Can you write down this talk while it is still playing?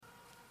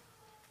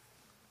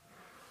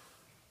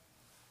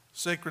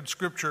Sacred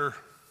Scripture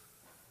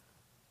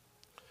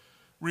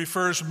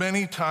refers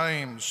many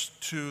times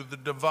to the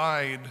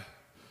divide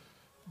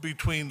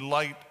between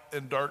light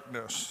and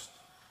darkness.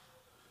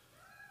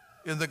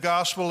 In the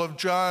Gospel of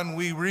John,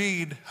 we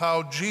read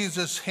how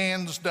Jesus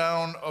hands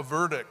down a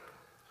verdict,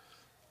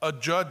 a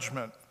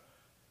judgment,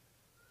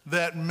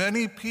 that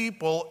many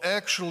people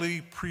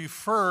actually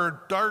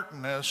prefer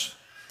darkness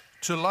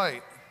to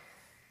light.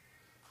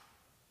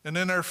 And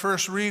in our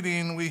first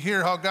reading, we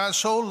hear how God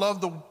so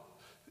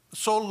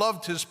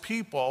loved his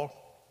people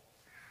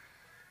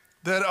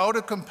that out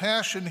of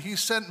compassion, he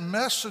sent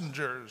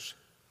messengers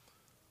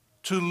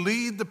to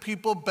lead the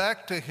people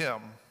back to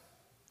him.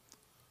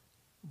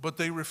 But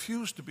they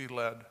refused to be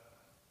led.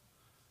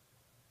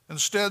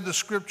 Instead, the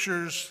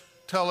scriptures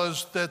tell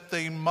us that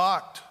they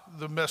mocked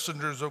the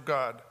messengers of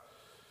God,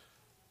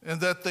 and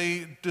that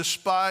they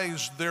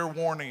despised their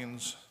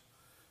warnings,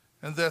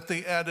 and that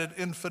they added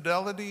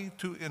infidelity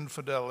to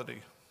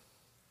infidelity.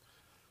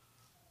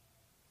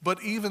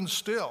 But even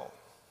still,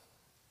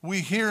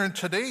 we hear in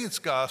today's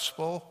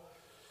gospel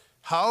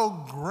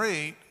how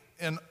great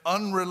and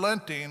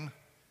unrelenting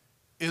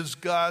is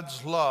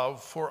God's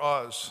love for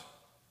us.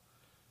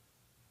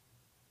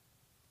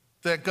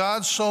 That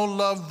God so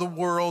loved the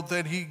world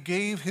that he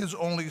gave his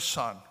only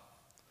Son,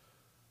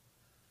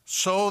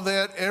 so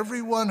that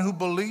everyone who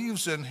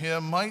believes in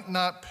him might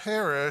not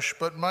perish,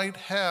 but might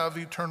have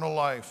eternal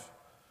life.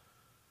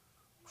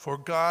 For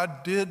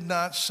God did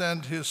not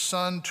send his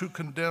Son to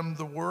condemn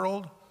the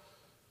world,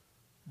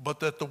 but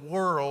that the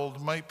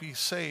world might be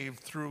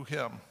saved through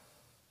him.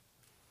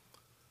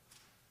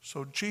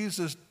 So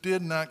Jesus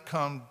did not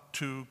come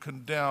to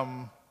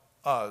condemn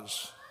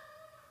us.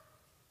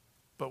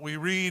 But we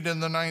read in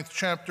the 9th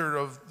chapter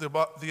of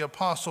the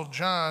Apostle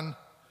John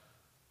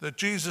that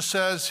Jesus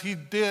says he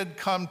did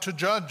come to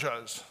judge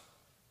us.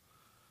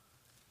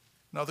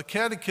 Now, the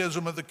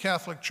Catechism of the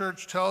Catholic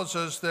Church tells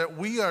us that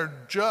we are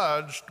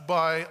judged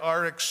by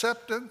our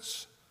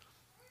acceptance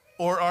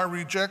or our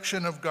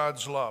rejection of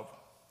God's love.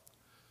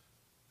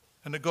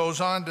 And it goes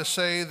on to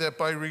say that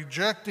by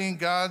rejecting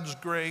God's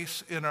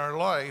grace in our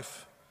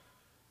life,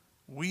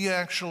 we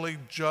actually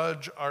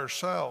judge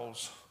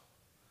ourselves.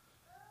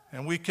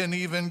 And we can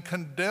even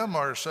condemn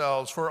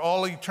ourselves for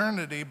all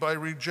eternity by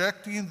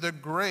rejecting the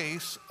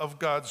grace of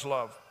God's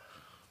love.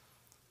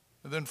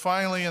 And then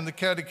finally, in the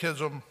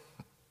Catechism,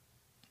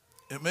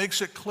 it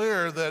makes it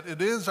clear that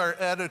it is our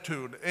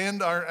attitude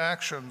and our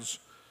actions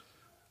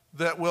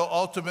that will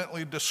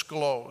ultimately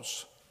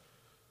disclose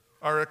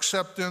our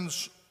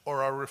acceptance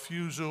or our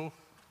refusal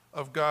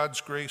of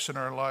God's grace in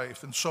our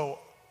life. And so,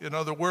 in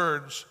other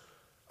words,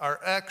 our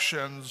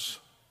actions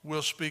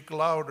will speak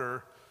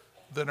louder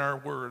than our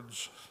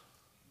words.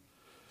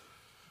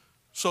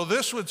 So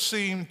this would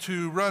seem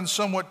to run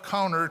somewhat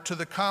counter to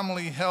the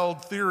commonly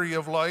held theory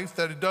of life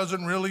that it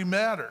doesn't really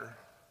matter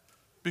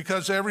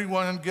because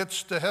everyone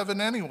gets to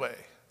heaven anyway,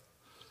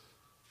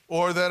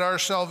 or that our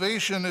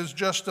salvation is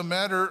just a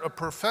matter of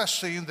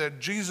professing that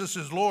Jesus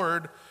is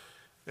Lord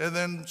and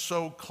then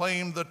so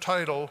claim the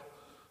title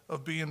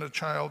of being a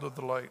child of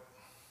the light.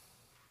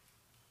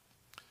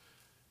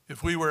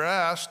 If we were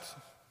asked,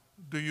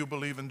 do you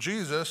believe in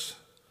Jesus?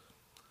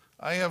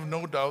 I have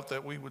no doubt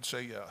that we would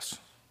say yes.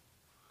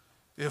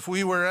 If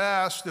we were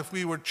asked if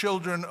we were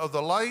children of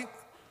the light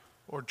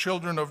or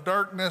children of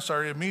darkness,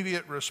 our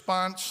immediate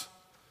response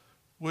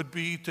would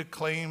be to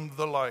claim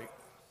the light,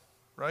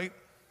 right?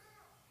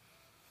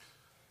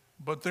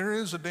 But there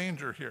is a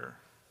danger here.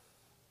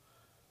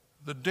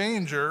 The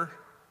danger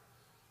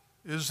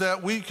is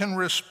that we can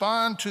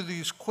respond to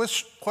these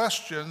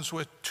questions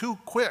with too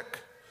quick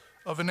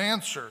of an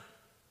answer.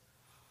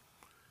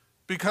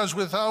 Because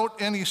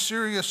without any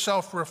serious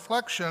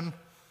self-reflection,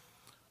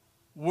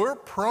 we're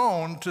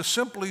prone to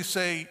simply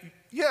say,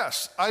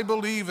 yes, I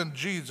believe in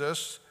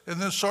Jesus,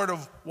 and then sort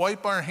of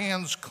wipe our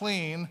hands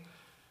clean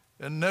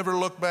and never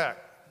look back.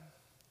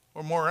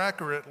 Or more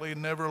accurately,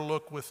 never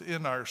look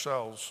within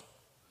ourselves.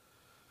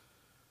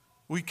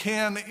 We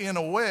can, in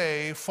a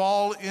way,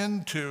 fall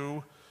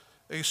into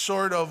a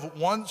sort of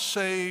once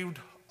saved,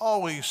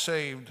 always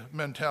saved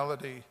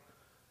mentality.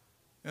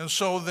 And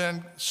so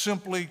then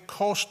simply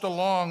coast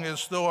along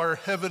as though our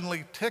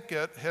heavenly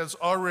ticket has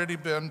already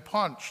been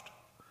punched.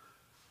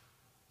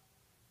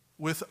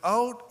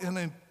 Without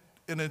an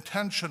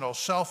intentional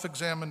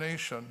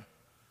self-examination,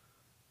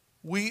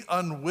 we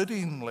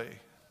unwittingly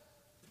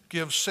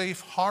give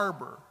safe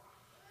harbor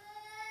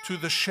to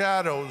the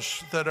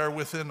shadows that are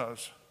within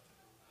us.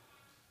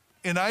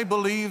 And I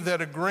believe that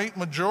a great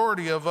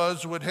majority of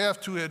us would have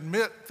to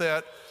admit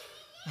that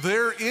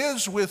there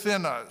is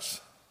within us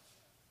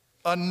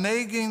a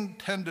nagging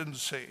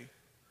tendency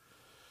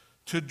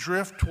to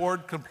drift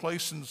toward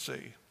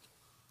complacency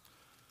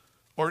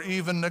or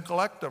even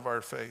neglect of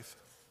our faith,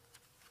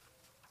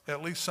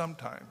 at least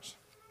sometimes.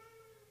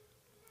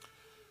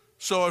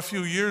 So a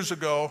few years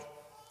ago,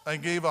 I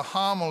gave a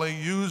homily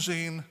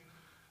using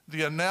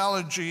the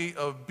analogy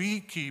of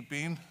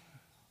beekeeping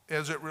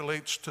as it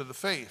relates to the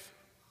faith.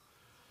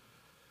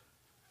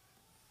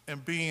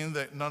 And being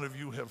that none of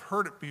you have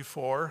heard it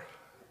before,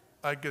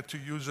 I get to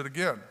use it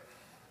again.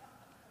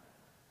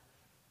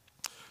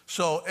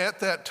 So at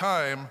that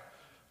time,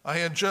 I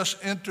had just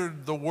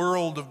entered the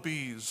world of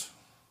bees,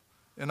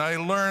 and I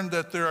learned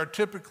that there are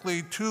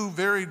typically two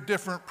very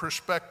different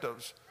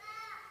perspectives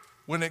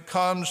when it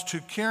comes to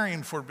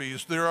caring for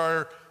bees. There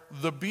are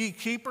the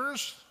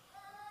beekeepers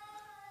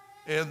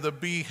and the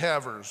bee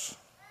havers.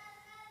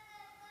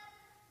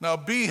 Now,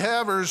 bee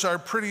havers are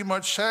pretty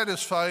much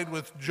satisfied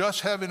with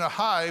just having a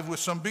hive with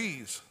some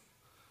bees,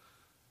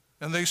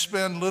 and they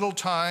spend little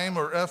time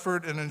or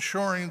effort in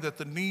ensuring that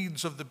the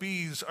needs of the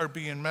bees are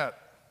being met.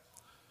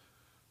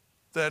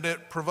 That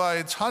it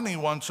provides honey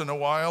once in a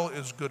while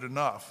is good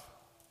enough.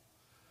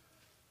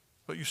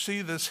 But you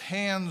see, this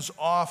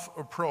hands-off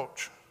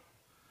approach,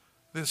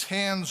 this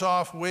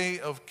hands-off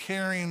way of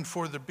caring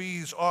for the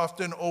bees,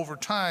 often over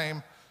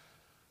time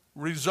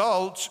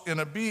results in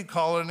a bee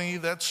colony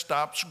that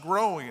stops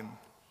growing,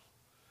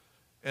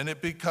 and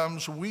it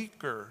becomes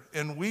weaker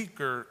and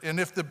weaker. And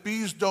if the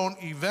bees don't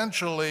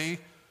eventually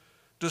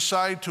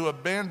decide to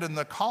abandon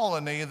the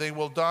colony, they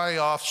will die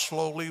off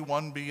slowly,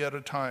 one bee at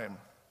a time.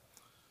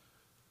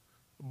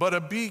 But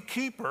a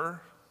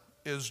beekeeper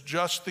is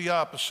just the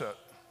opposite.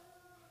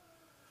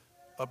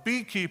 A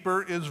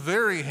beekeeper is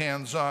very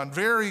hands-on,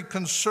 very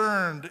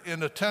concerned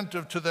and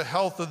attentive to the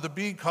health of the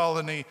bee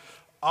colony,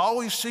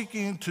 always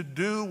seeking to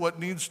do what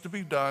needs to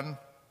be done,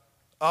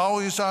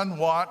 always on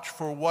watch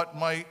for what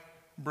might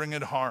bring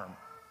it harm.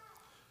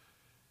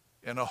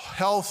 And a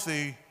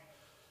healthy,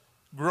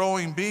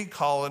 growing bee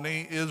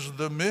colony is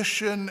the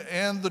mission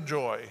and the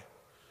joy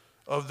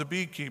of the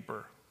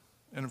beekeeper.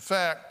 In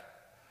fact,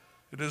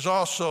 it is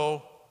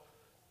also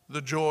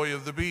the joy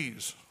of the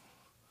bees.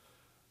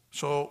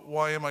 So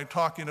why am I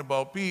talking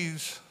about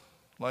bees?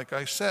 Like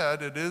I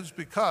said, it is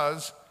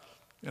because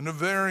in a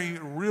very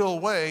real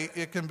way,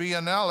 it can be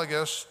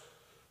analogous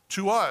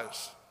to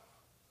us,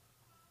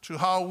 to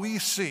how we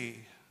see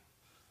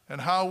and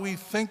how we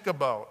think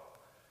about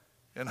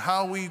and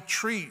how we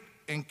treat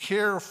and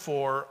care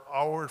for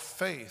our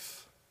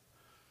faith.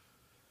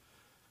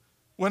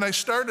 When I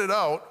started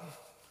out,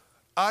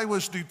 I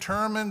was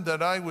determined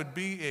that I would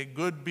be a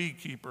good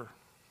beekeeper.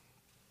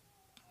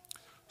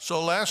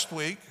 So last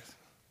week,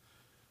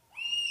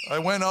 I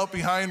went out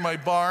behind my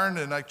barn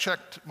and I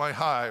checked my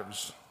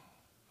hives.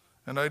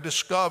 And I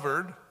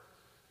discovered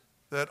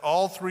that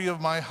all 3 of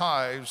my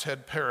hives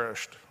had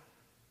perished.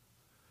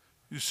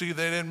 You see,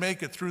 they didn't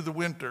make it through the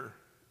winter.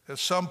 At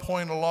some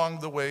point along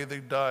the way, they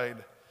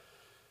died.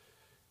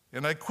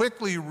 And I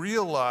quickly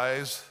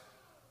realized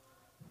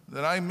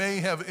that I may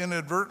have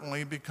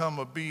inadvertently become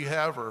a bee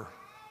haver.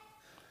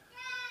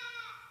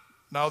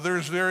 Now,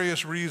 there's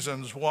various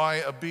reasons why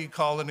a bee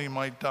colony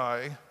might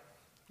die.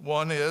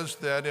 One is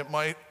that it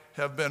might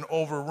have been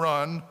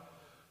overrun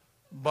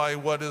by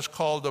what is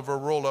called a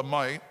varroa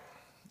mite,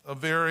 a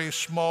very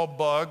small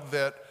bug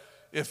that,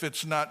 if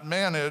it's not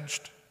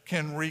managed,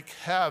 can wreak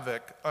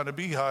havoc on a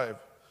beehive.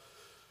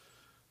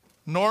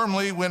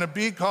 Normally, when a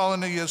bee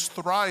colony is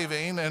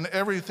thriving and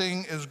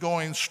everything is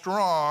going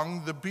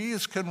strong, the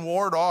bees can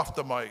ward off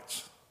the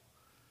mites,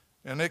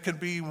 and it can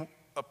be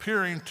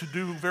appearing to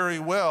do very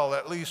well,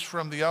 at least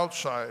from the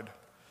outside.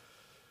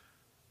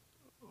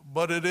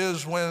 But it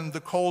is when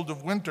the cold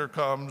of winter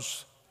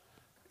comes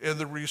and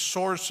the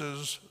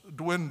resources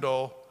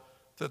dwindle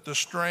that the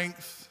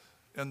strength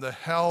and the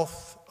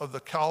health of the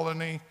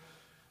colony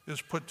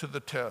is put to the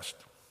test.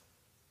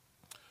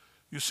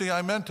 You see,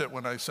 I meant it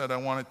when I said I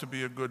wanted to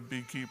be a good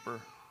beekeeper.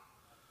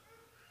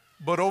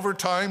 But over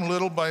time,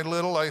 little by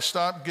little, I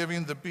stopped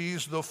giving the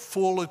bees the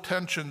full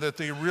attention that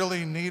they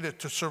really needed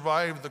to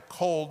survive the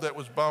cold that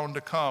was bound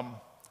to come.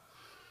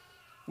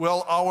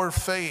 Well, our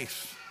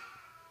faith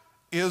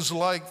is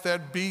like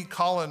that bee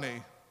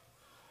colony,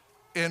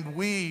 and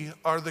we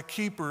are the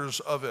keepers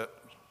of it.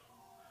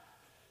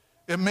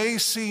 It may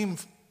seem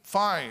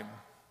fine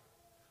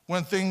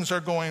when things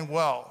are going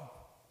well,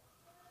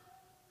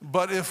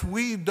 but if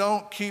we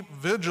don't keep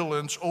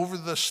vigilance over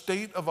the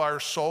state of our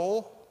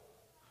soul,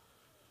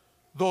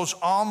 those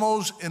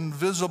almost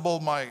invisible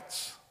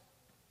mites,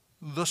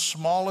 the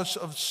smallest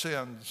of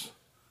sins,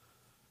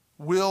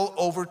 will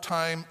over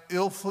time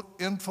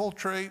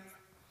infiltrate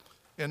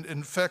and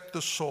infect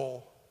the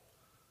soul.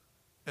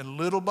 And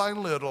little by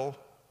little,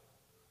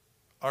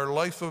 our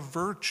life of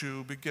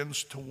virtue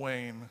begins to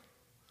wane.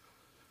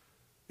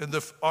 And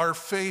our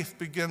faith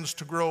begins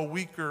to grow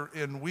weaker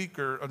and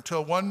weaker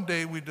until one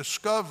day we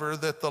discover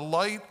that the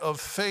light of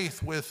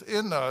faith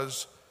within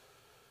us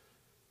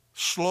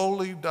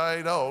slowly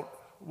died out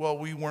while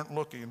we weren't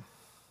looking.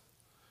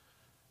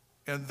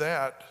 And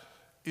that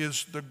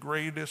is the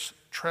greatest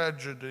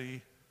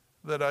tragedy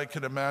that I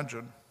can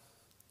imagine.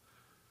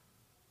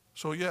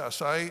 So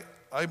yes, I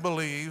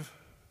believe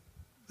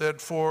that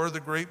for the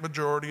great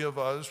majority of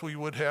us, we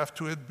would have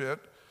to admit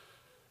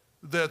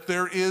that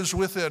there is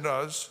within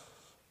us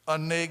a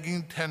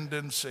nagging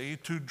tendency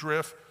to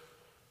drift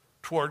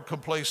toward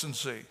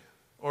complacency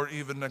or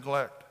even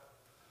neglect.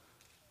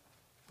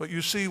 But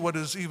you see, what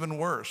is even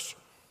worse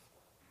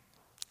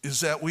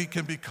is that we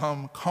can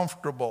become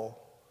comfortable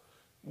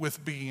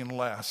with being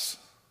less.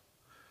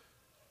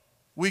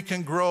 we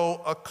can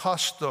grow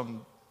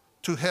accustomed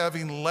to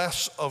having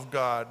less of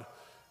God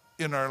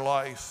in our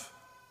life.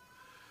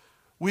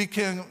 We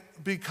can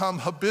become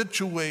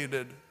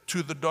habituated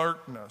to the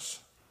darkness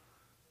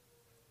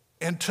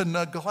and to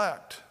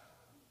neglect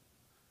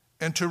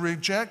and to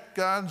reject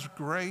God's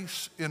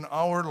grace in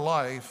our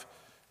life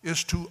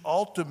is to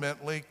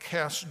ultimately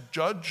cast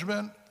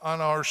judgment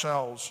on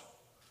ourselves.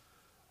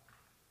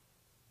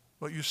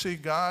 But you see,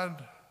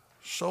 God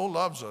so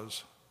loves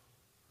us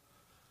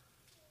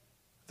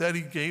that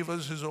he gave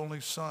us his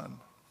only Son,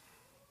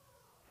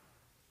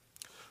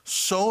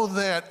 so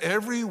that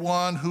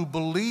everyone who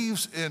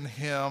believes in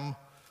him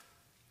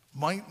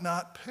might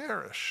not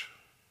perish,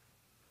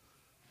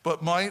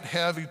 but might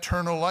have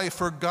eternal life.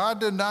 For God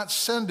did not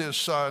send his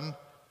Son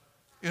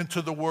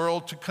into the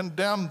world to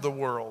condemn the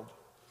world,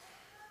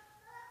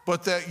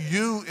 but that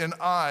you and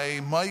I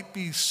might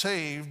be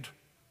saved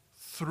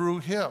through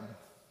him.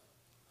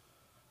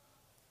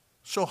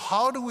 So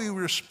how do we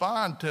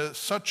respond to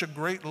such a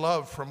great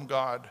love from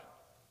God?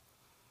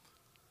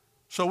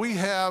 So we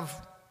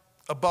have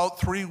about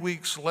 3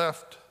 weeks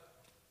left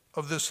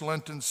of this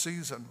Lenten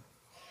season.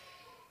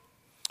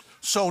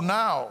 So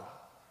now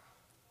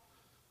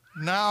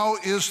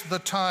is the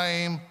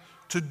time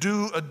to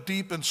do a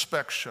deep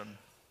inspection,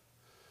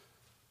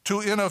 to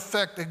in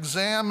effect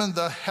examine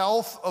the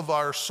health of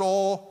our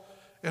soul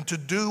and to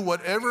do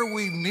whatever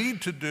we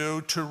need to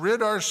do to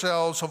rid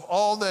ourselves of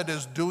all that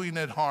is doing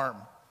it harm.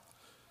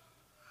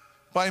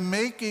 By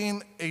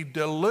making a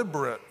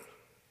deliberate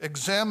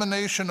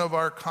examination of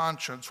our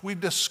conscience, we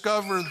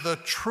discover the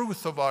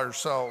truth of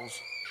ourselves.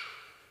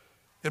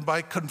 And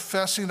by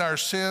confessing our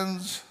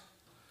sins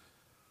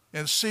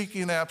and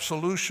seeking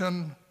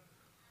absolution,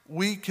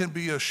 we can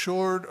be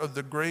assured of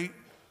the great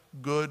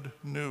good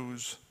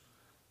news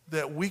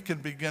that we can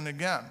begin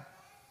again.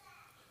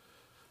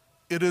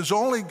 It is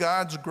only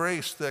God's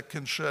grace that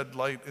can shed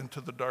light into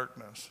the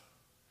darkness.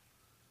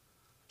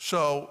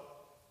 So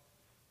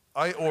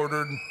I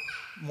ordered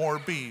more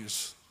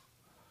bees.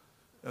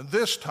 And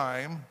this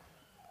time,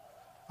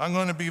 I'm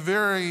going to be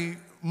very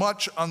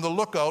much on the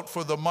lookout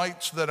for the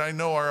mites that I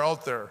know are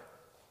out there.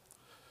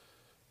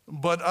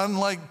 But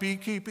unlike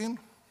beekeeping,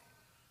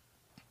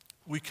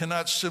 we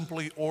cannot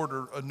simply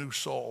order a new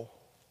soul.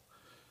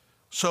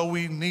 So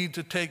we need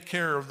to take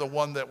care of the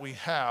one that we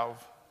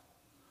have.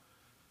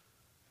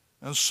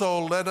 And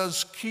so let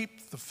us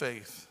keep the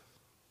faith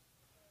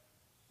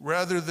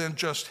rather than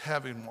just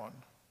having one.